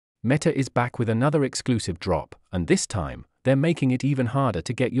Meta is back with another exclusive drop, and this time, they're making it even harder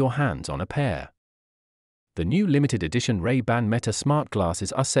to get your hands on a pair. The new limited edition Ray-Ban Meta smart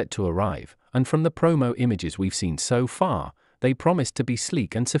glasses are set to arrive, and from the promo images we've seen so far, they promise to be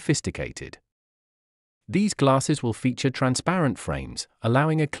sleek and sophisticated. These glasses will feature transparent frames,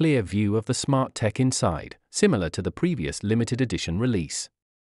 allowing a clear view of the smart tech inside, similar to the previous limited edition release.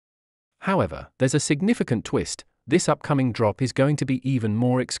 However, there's a significant twist. This upcoming drop is going to be even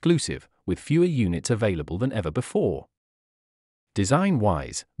more exclusive, with fewer units available than ever before.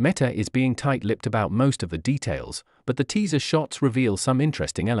 Design-wise, Meta is being tight-lipped about most of the details, but the teaser shots reveal some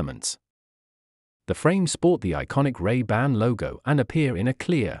interesting elements. The frames sport the iconic Ray-Ban logo and appear in a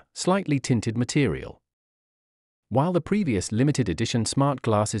clear, slightly tinted material. While the previous limited edition smart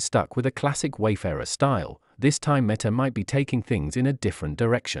glasses stuck with a classic Wayfarer style, this time Meta might be taking things in a different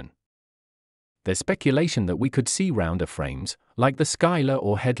direction. There's speculation that we could see rounder frames, like the Skyler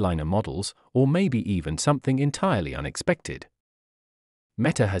or Headliner models, or maybe even something entirely unexpected.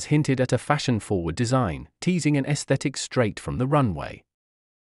 Meta has hinted at a fashion-forward design, teasing an aesthetic straight from the runway.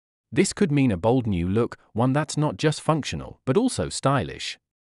 This could mean a bold new look, one that's not just functional, but also stylish.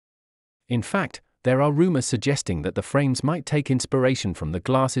 In fact, there are rumors suggesting that the frames might take inspiration from the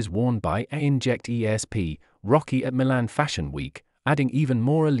glasses worn by Inject ESP, Rocky at Milan Fashion Week, adding even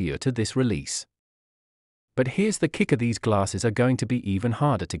more allure to this release. But here's the kicker: these glasses are going to be even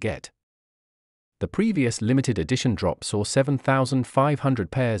harder to get. The previous limited edition drop saw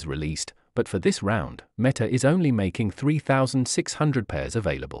 7,500 pairs released, but for this round, Meta is only making 3,600 pairs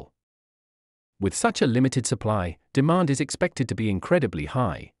available. With such a limited supply, demand is expected to be incredibly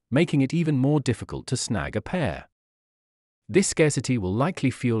high, making it even more difficult to snag a pair. This scarcity will likely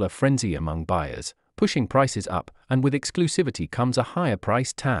fuel a frenzy among buyers, pushing prices up, and with exclusivity comes a higher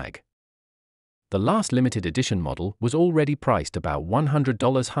price tag. The last limited edition model was already priced about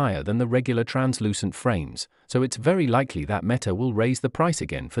 $100 higher than the regular translucent frames, so it's very likely that Meta will raise the price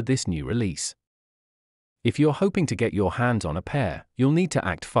again for this new release. If you're hoping to get your hands on a pair, you'll need to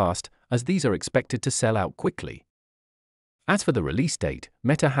act fast, as these are expected to sell out quickly. As for the release date,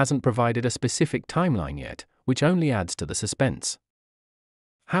 Meta hasn't provided a specific timeline yet, which only adds to the suspense.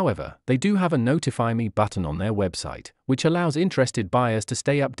 However, they do have a Notify Me button on their website, which allows interested buyers to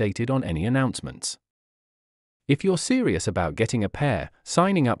stay updated on any announcements. If you're serious about getting a pair,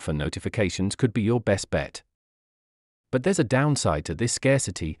 signing up for notifications could be your best bet. But there's a downside to this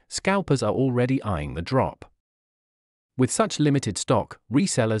scarcity: scalpers are already eyeing the drop. With such limited stock,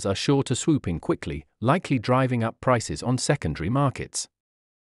 resellers are sure to swoop in quickly, likely driving up prices on secondary markets.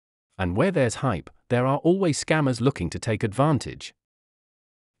 And where there's hype, there are always scammers looking to take advantage.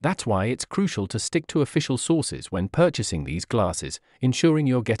 That's why it's crucial to stick to official sources when purchasing these glasses, ensuring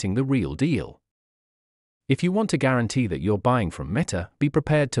you're getting the real deal. If you want to guarantee that you're buying from Meta, be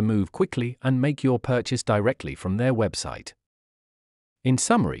prepared to move quickly and make your purchase directly from their website. In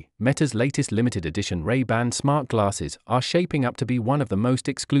summary, Meta's latest limited edition Ray-Ban smart glasses are shaping up to be one of the most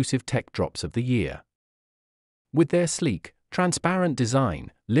exclusive tech drops of the year. With their sleek, transparent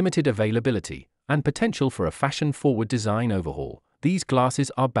design, limited availability, and potential for a fashion-forward design overhaul, these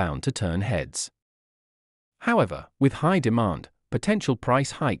glasses are bound to turn heads. However, with high demand, potential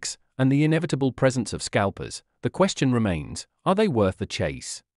price hikes, and the inevitable presence of scalpers, the question remains: are they worth the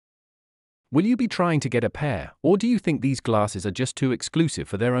chase? Will you be trying to get a pair, or do you think these glasses are just too exclusive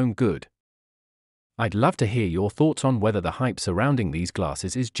for their own good? I'd love to hear your thoughts on whether the hype surrounding these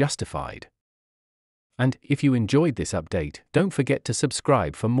glasses is justified. And if you enjoyed this update, don't forget to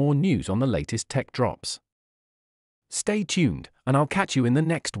subscribe for more news on the latest tech drops. Stay tuned, and I'll catch you in the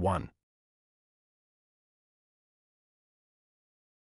next one.